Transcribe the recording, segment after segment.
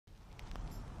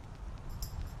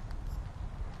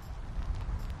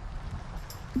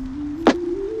Hi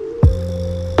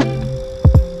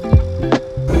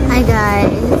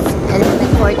guys,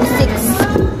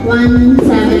 11:46.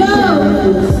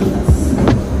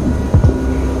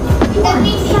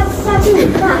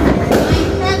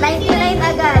 99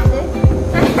 agad.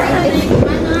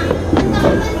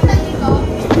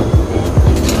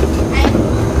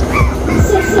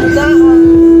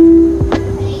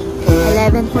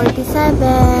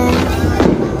 11:47.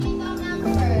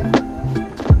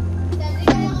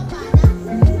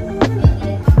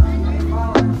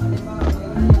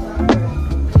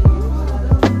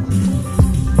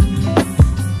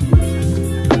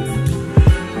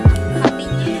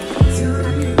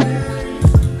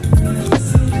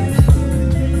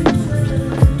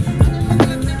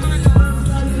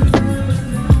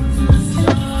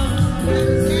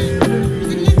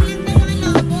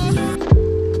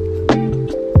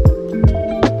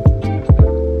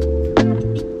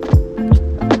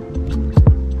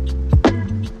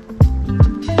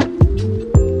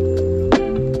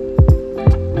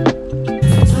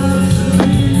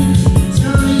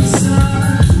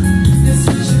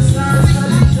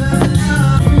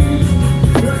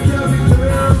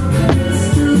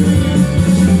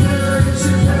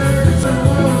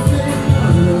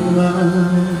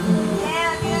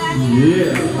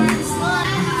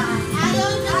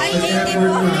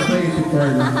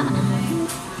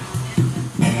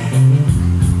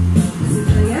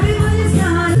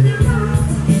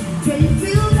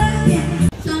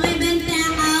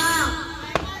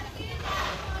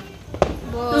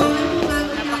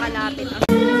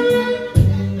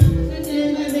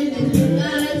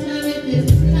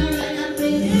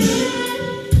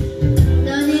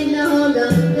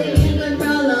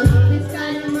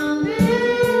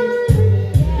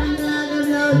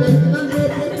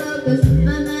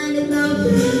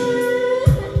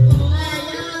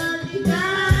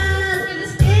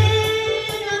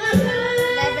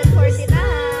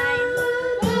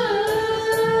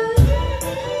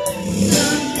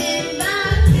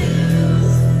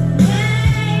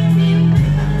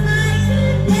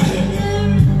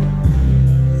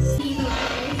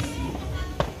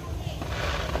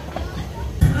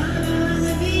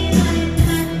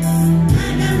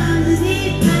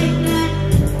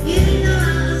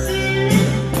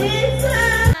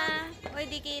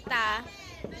 Kita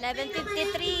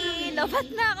 11:53, lobat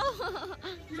na ako.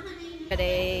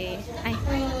 Ay,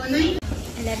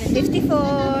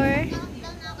 11:54.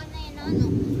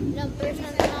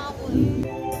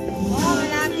 Oh,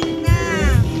 malapit na.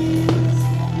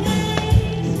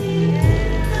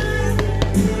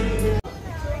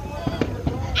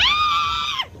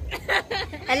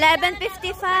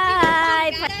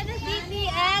 11:55.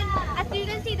 And as you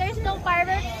can see, there's no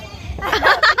fireworks.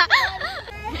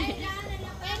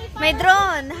 May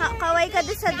drone. Kaway ka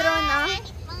doon sa drone, ah.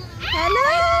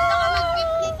 Hello!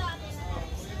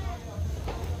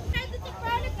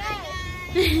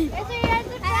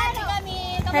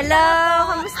 Hello!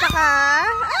 Kamusta ka?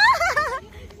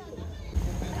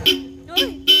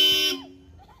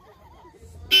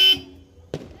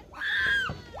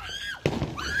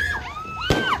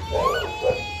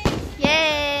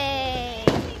 Yay!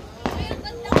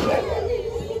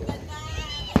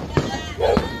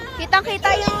 Kitang-kita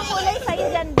yung kulay sa'yo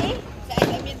dyan, di? Sa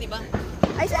SM yun, diba?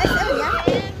 Ay, sa SM yan?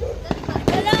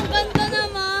 Wala, ang ganda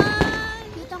naman.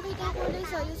 Kitang-kita yung kulay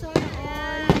sa'yo, sana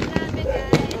all. Grabe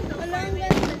guys. Wala, ang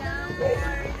ganda.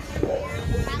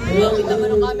 Wala, kita mo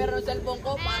ng camera ng cellphone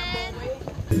ko. Parang buko eh.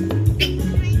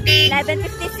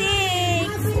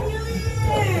 11:56.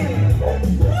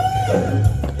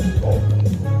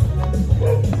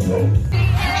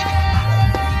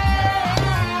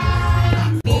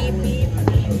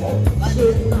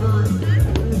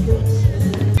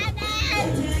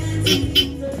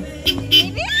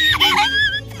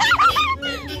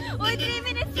 Uy, 3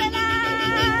 minutes na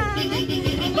lang.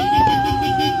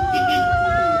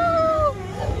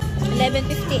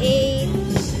 11:58.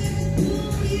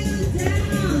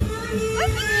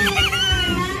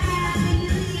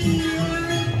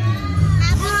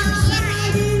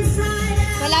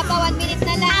 Wala pa, 1 minute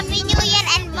na lang. Happy New Year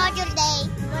and Module Day.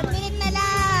 1 minute na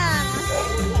lang.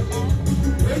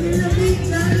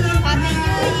 Happy New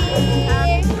Year.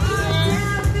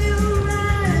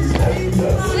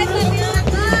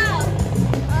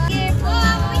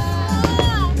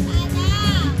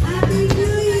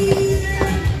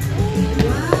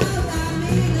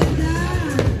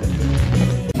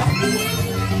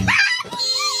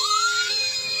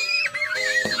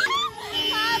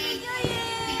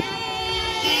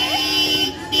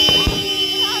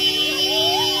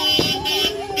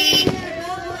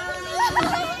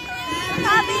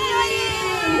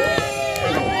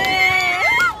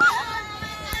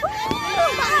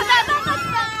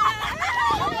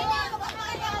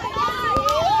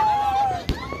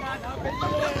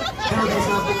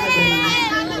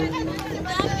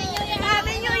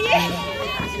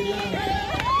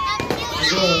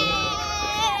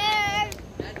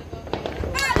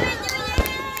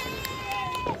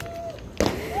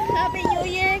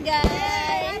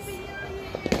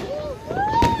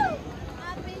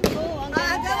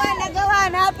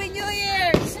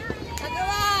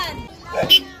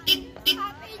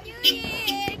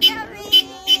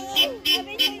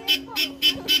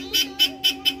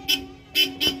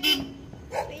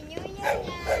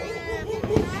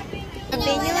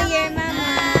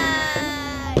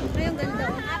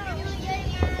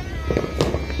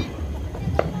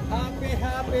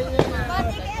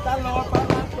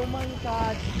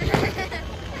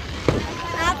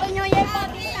 New Year po.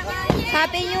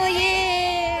 Happy New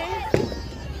Year!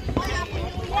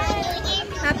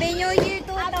 Happy New Year,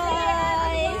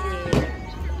 Tutoy!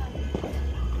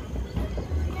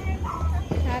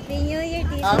 Happy New Year,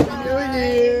 Tito. Happy New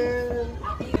Year!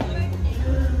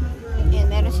 Ayan,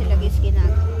 meron sila guys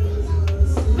ginagawa.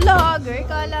 Vlogger,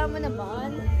 kala mo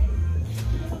naman.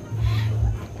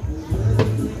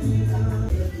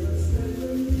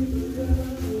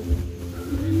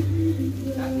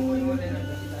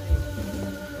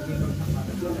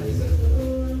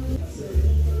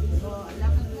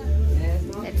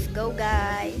 Let's go,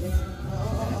 guys.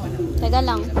 Teka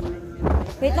lang.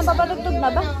 Wait lang, papatugtog na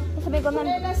ba? Sabihin ko man.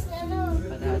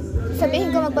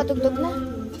 Sabihin ko magpatugtog na.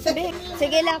 Sabihin.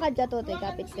 Sige, lakad ka, Totoy.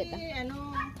 Kapit kita.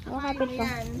 Oo, kapit ko.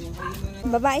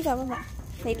 Babae ka, baba.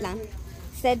 Wait lang.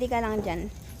 Steady ka lang dyan.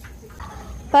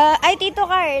 Ay, Tito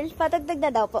Carl. Patugtog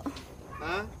na daw po.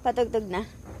 Ha? Patugtog na.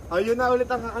 Ayun na ulit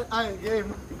ang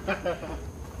game.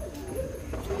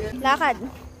 Lakad.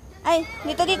 Ay,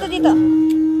 dito.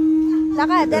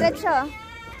 Lakad, diretso.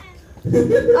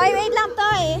 Ay, wait lang,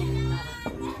 Toy.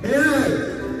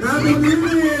 Happy New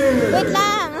Year! Wait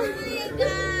lang.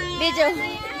 Video.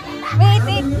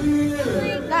 Wait.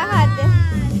 Lakad.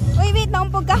 Uy, wait,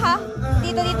 naumpog ka ha.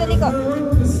 Dito, liko.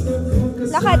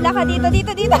 Lakad, dito.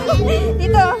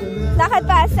 Dito. Lakad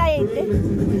pa, side.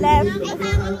 Left.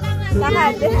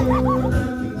 Lakad.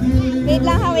 Wait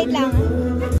lang.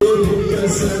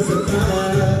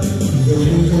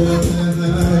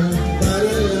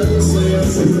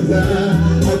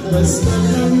 At basta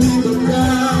nandito ka,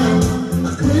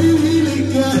 ako'y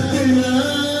liligaya na.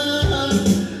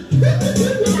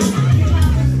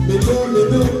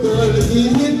 Minuto,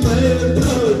 naghihintay ang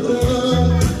tawag ko.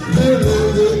 Ay,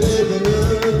 nandito na.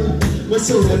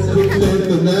 Masulat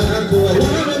kompleto na ako.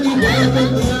 Wala nang iba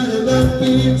pang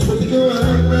hahanapin. Pati ko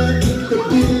ang aking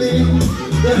kapiling.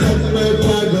 Lahat may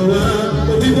pagawa.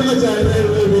 Pati ba ka dyan? Ay,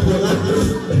 may video ka.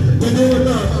 Video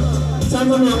na.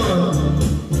 Sama mo ako.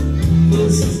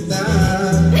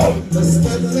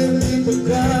 Basta't nandito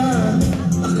ka,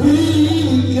 ako'y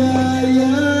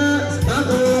ligaya.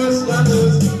 Tapos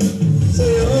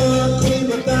sa'yo ako'y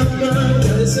matapang.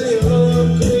 Dahil sa'yo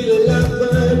ako'y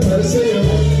lalaban. Para sa'yo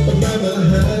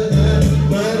pagmamahal na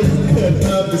maring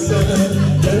katapusan.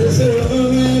 Dahil sa'yo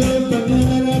mayroong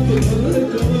pangarap. Ipamahal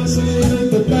ko sa'yo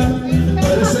tapat.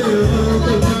 Para sa'yo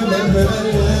pagmamahal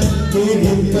na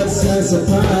higit pa sa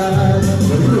sapat.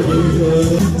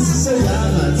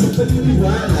 Salamat sa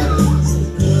pagbiwala.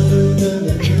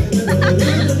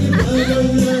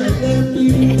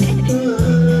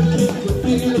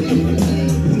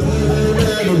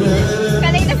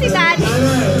 Kalay na si Daddy.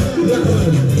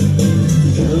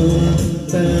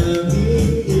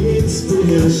 Tanging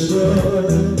inspirasyon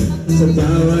sa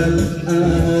bawat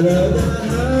araw na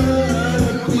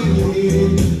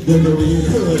hanapin. Gagawin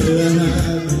ko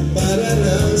lahat para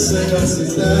raw sa'yo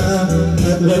sita.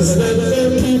 At basta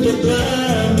nandito ka,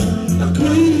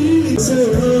 ako'y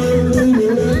sa'yo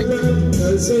nilalaban.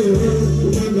 At sa'yo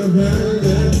pumamahal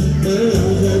na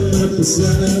mahal na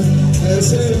pusan. At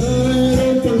sa'yo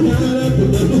ang pangarap,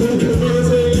 pumamahal ko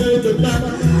sa'yo'y tapat.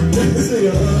 At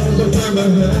sa'yo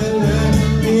pumamahal na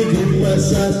higit pa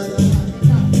sa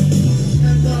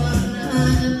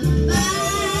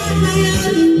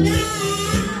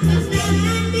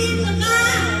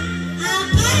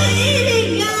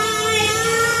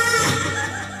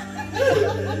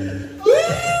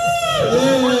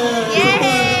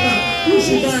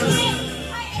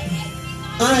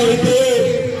hindi.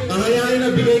 Hayaan na,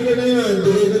 bigay ko na yun.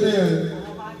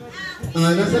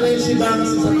 Nasa na yung si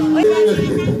Bangs sa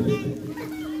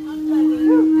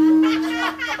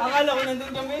Akala ko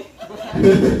nandun kami.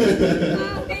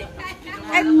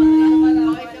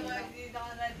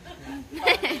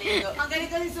 Ang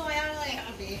ganito si Sumaya ng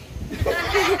kami.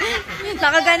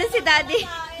 Nakagano si Daddy.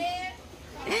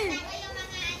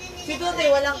 Si Tutoy,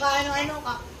 walang ka-ano-ano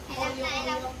ka.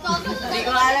 Hindi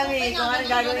ko alam kung ano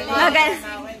gagawin ko.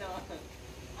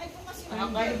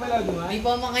 Di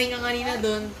pa makahinga kanina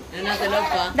doon. Nasa loob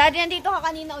pa. Daddy, nandito ka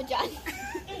kanina o dyan?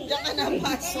 Diyan ka na,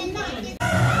 pasok.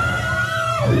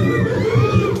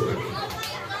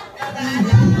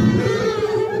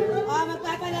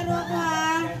 Magpapalaro ko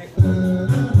ha.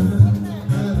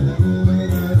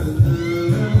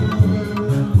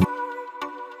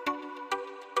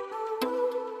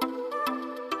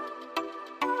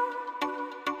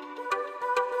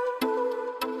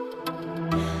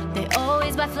 They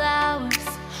always buy flowers,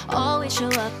 always show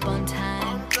up on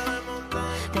time.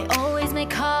 They always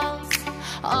make calls,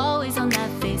 always on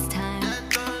that FaceTime.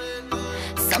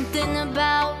 Something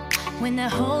about when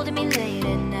they're holding me late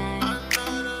at night.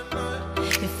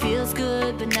 It feels good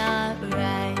good but not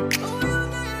right.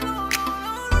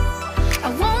 I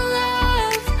want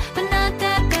love, but not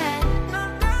that bad.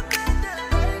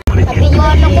 Happy New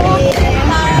Year!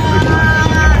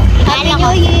 Happy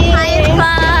New Year!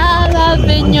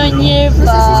 Happy New Year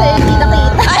pa!